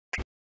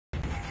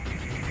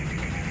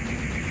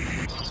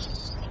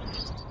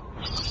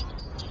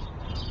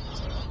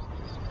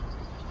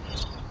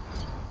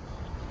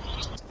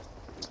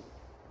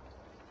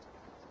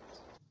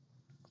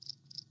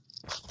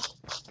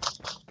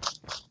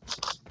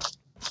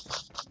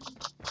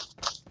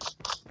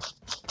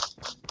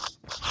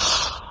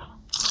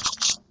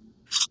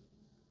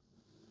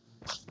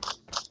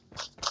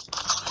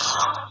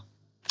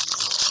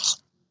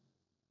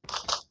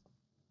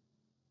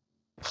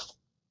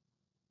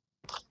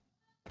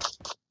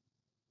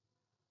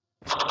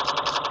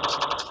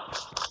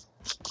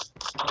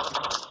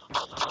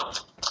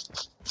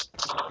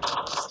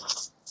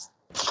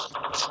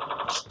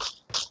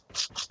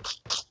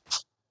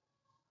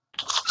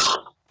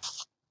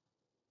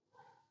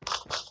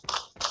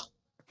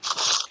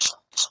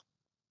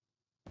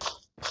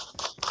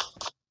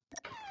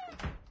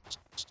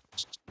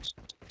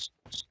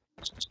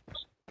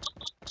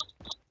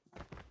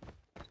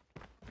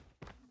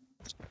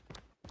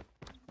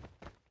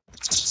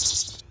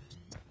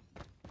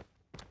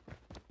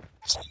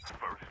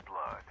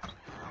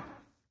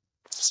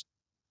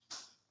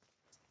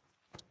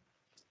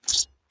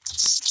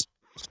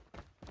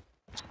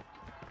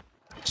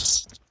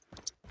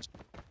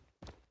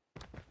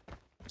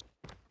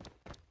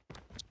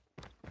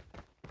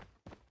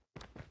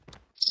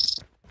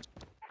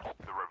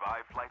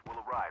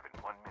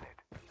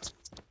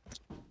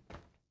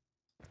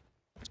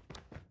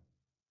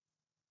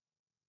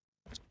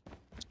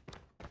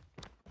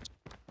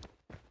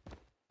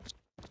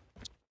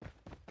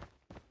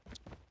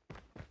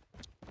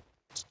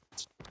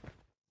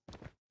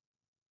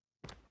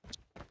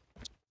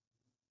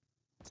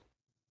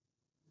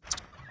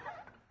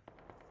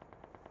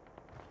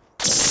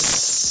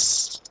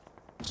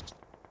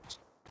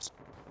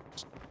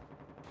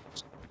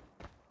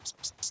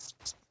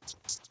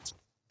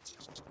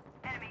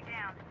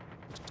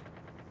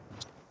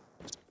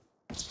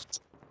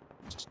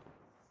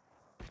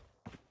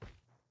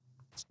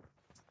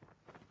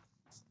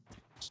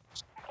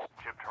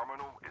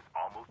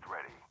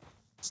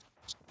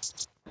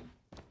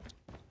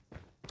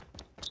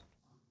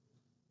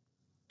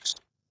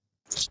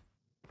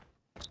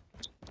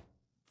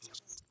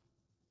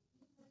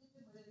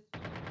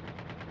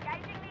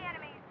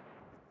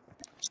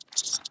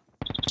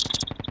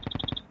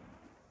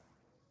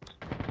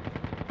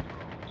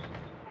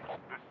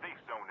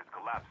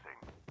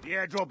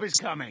airdrop is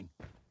coming.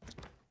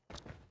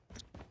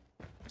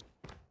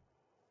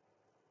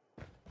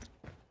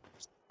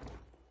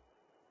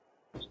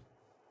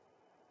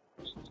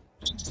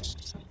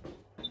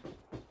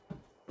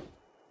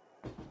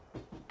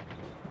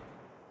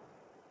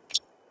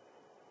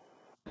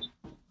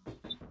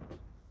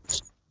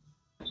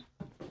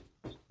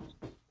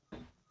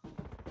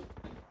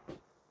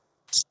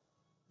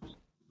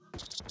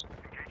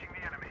 Engaging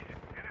the enemy.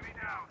 Enemy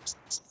down.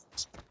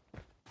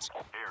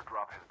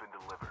 Airdrop has been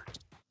delivered.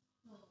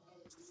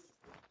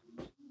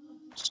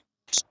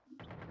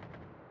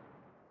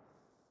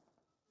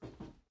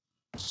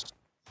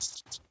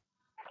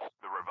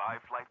 The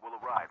revived flight will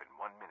arrive in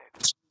 1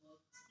 minute.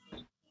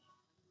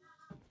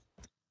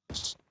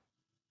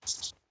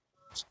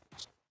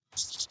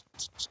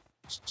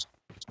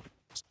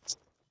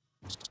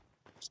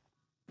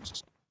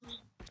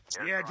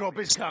 The airdrop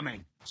is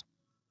coming.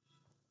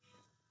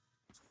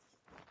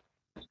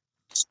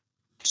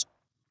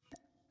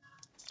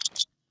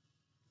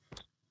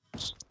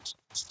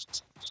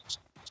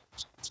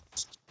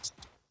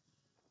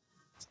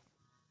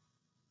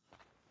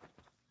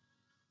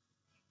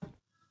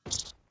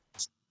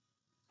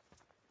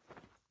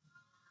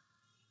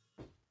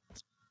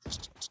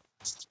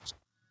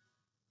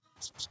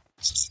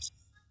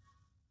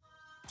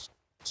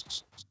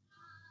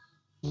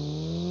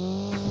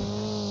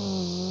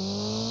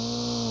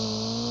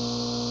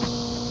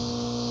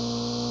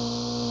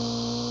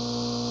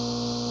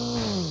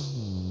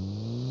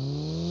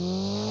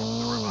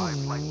 The revived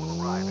flight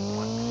will arrive in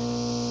 1 minute.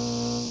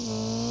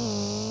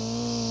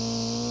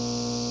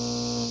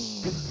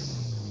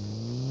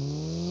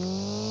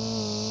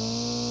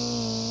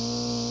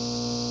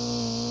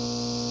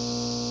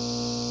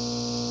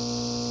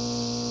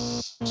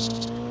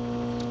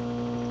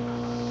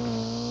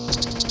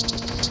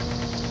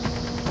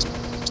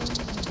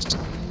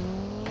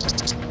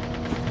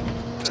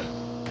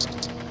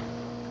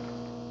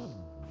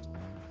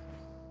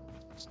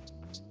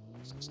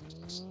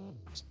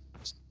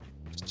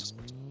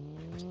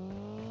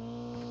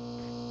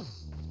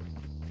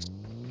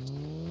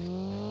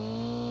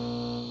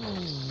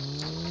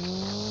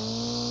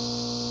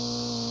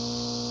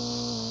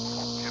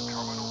 Ship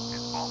terminal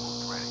is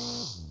almost ready.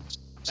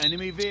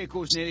 Enemy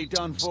vehicle's nearly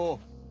done for.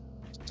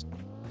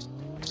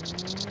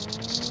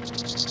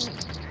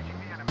 Engaging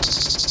the enemy.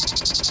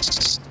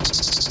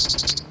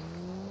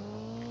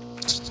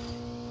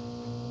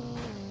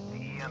 The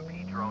EMP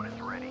drone is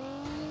ready.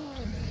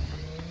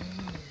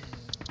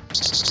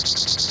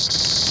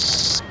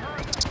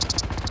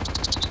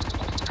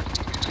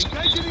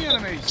 Engaging the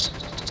enemies.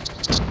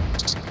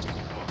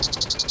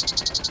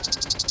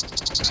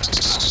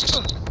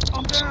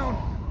 I'm down.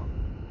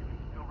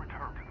 Still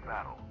return to the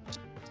battle.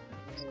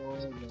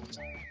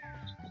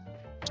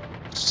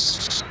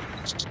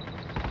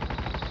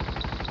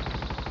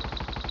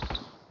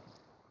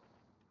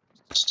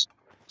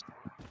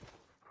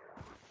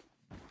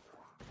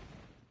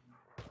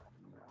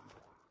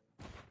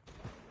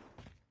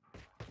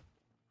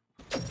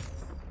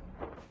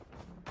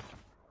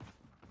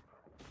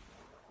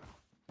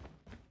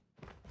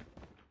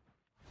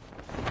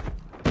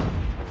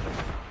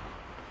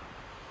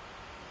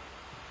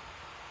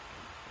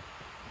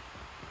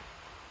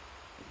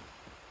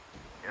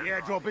 The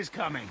airdrop is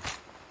coming.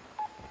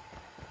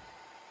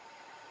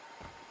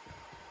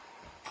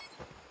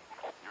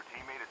 Your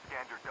teammate has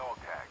scanned your dog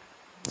tags.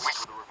 Wait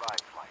for the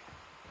revived flight.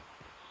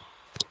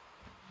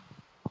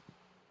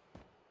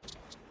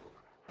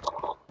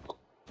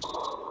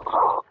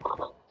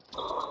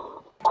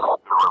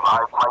 The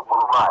revived flight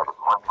will arrive in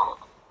 1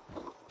 minute.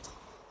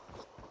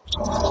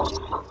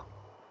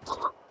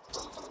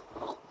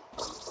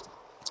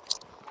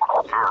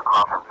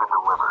 Airdrop has been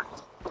delivered.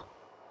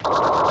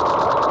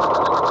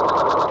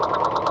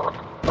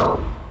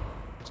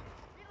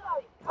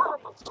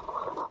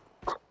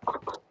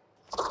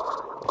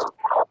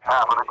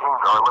 Half of the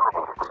teams are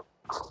eliminated.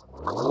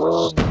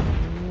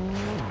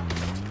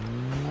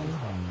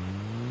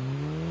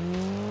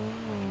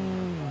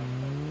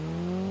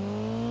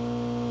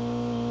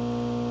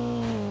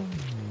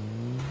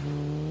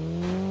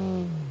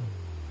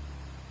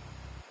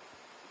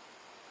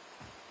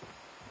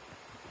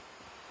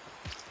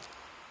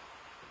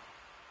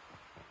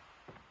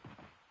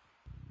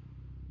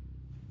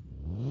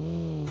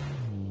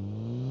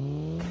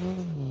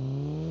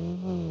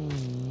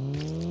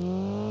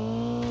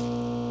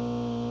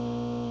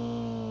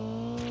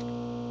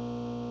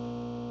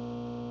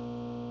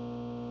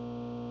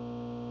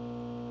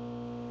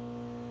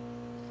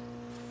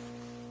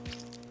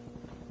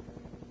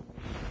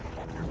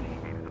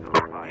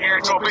 The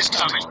airdrop is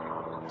coming.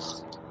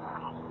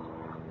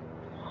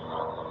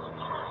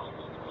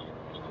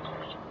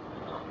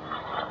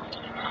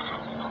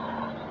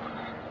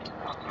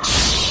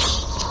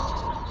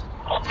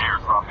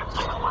 Airdrop has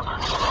been delivered.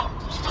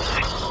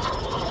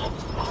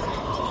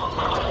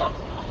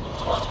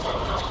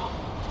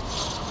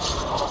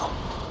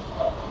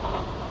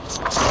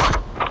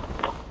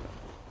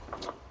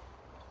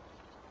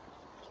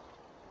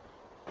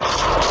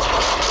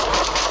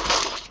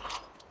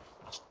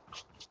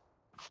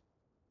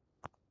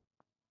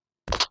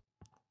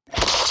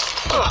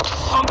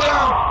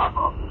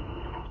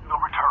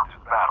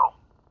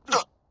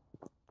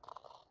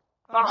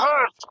 I'm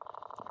hurt!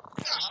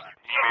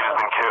 Teammate has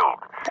been killed.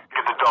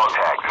 Get the dog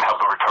tags and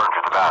help them return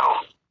to the battle.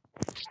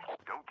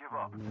 Don't give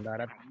up. You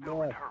Mendarat can still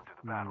bos. return to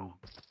the battle.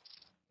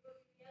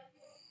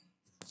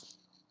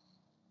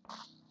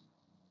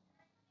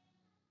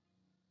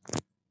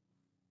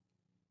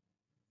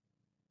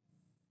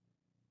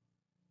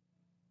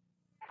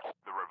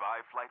 The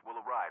revived flight will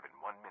arrive in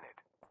 1 minute.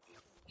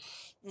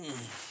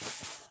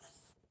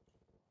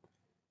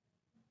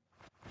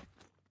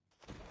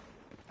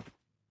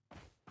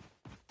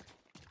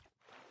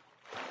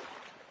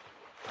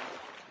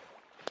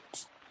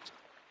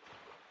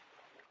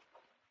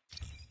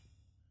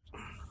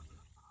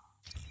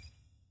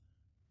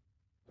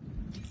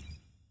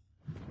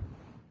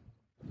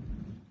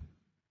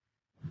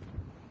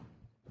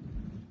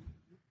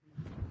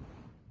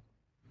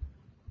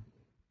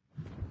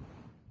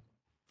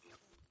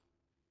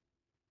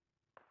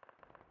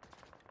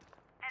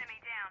 Enemy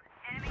down.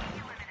 Enemy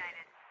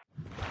eliminated.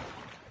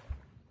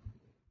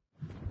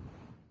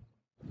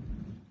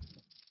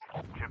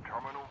 Chip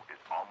terminal is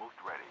almost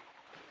ready.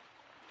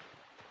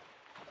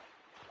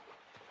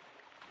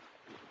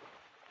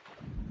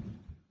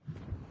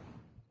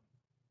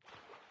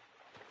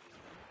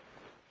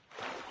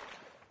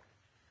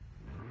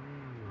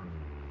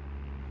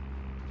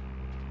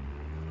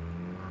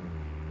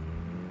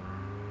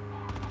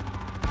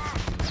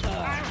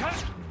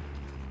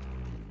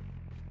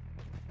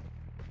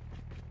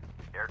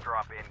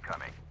 Airdrop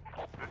incoming.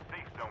 The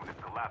safe zone is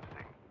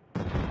collapsing.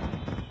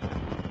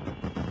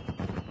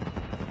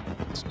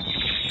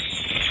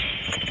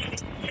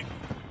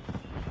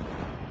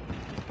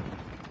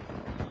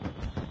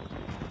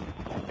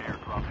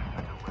 Airdrop has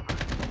been delivered.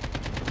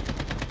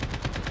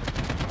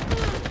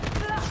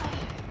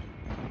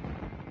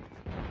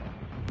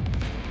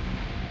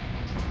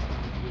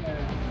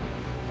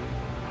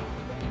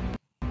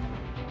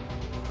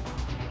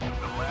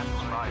 The last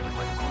revived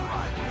flight will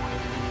arrive in 1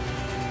 minute.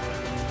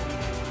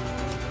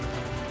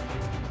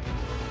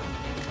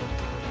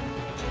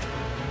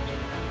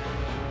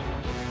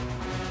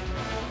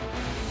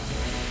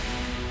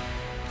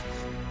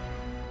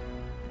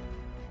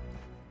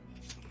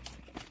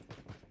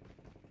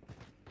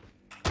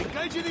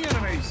 Engaging the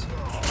enemies!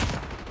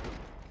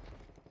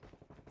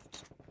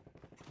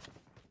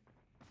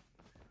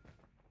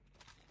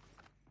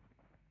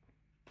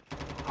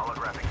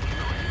 Holographic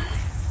shield.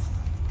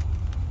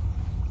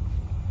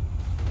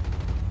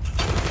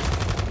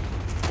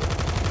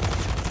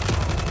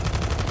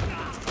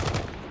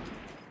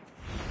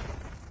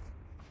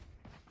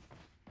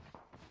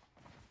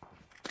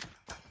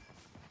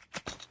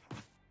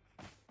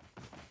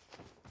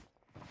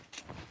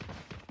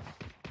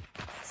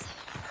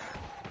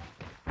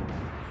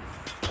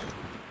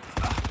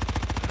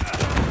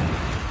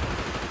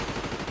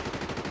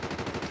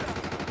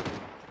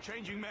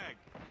 Changing mag.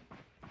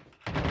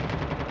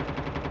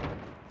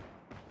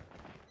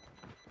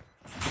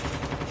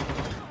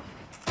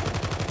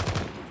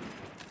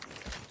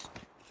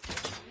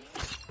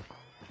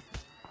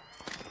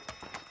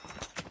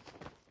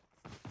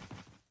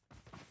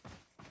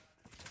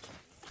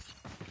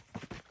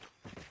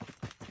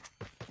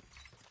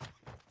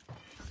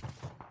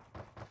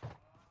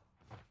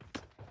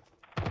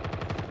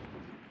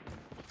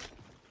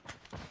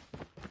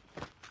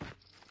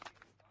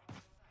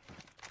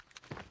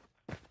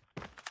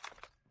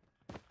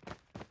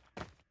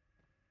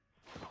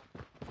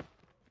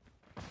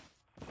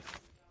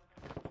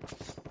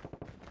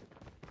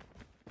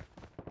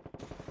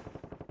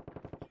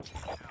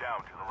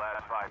 Down to the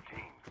last 5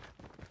 teams.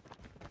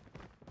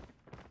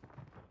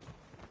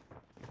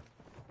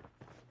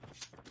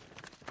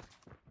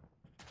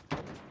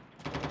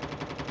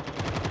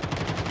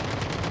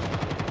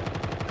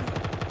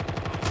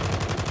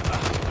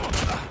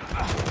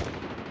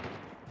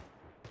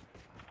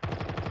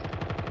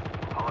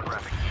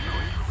 Holographic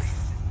shield is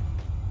released.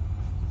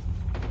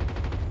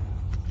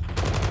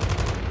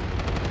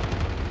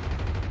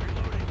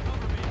 Reloading,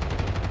 cover me.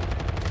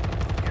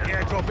 The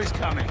airdrop is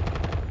coming.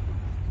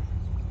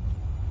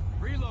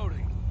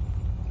 Reloading.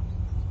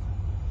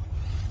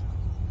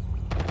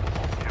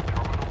 Chip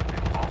terminal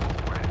is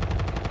almost ready.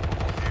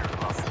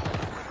 Airdrop has been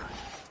delivered.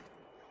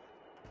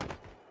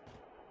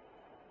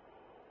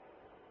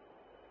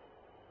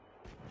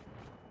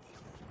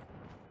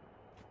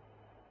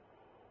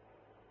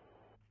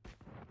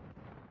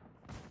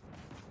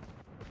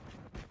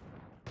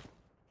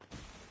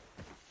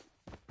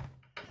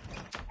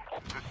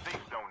 The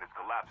safe zone is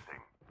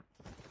collapsing.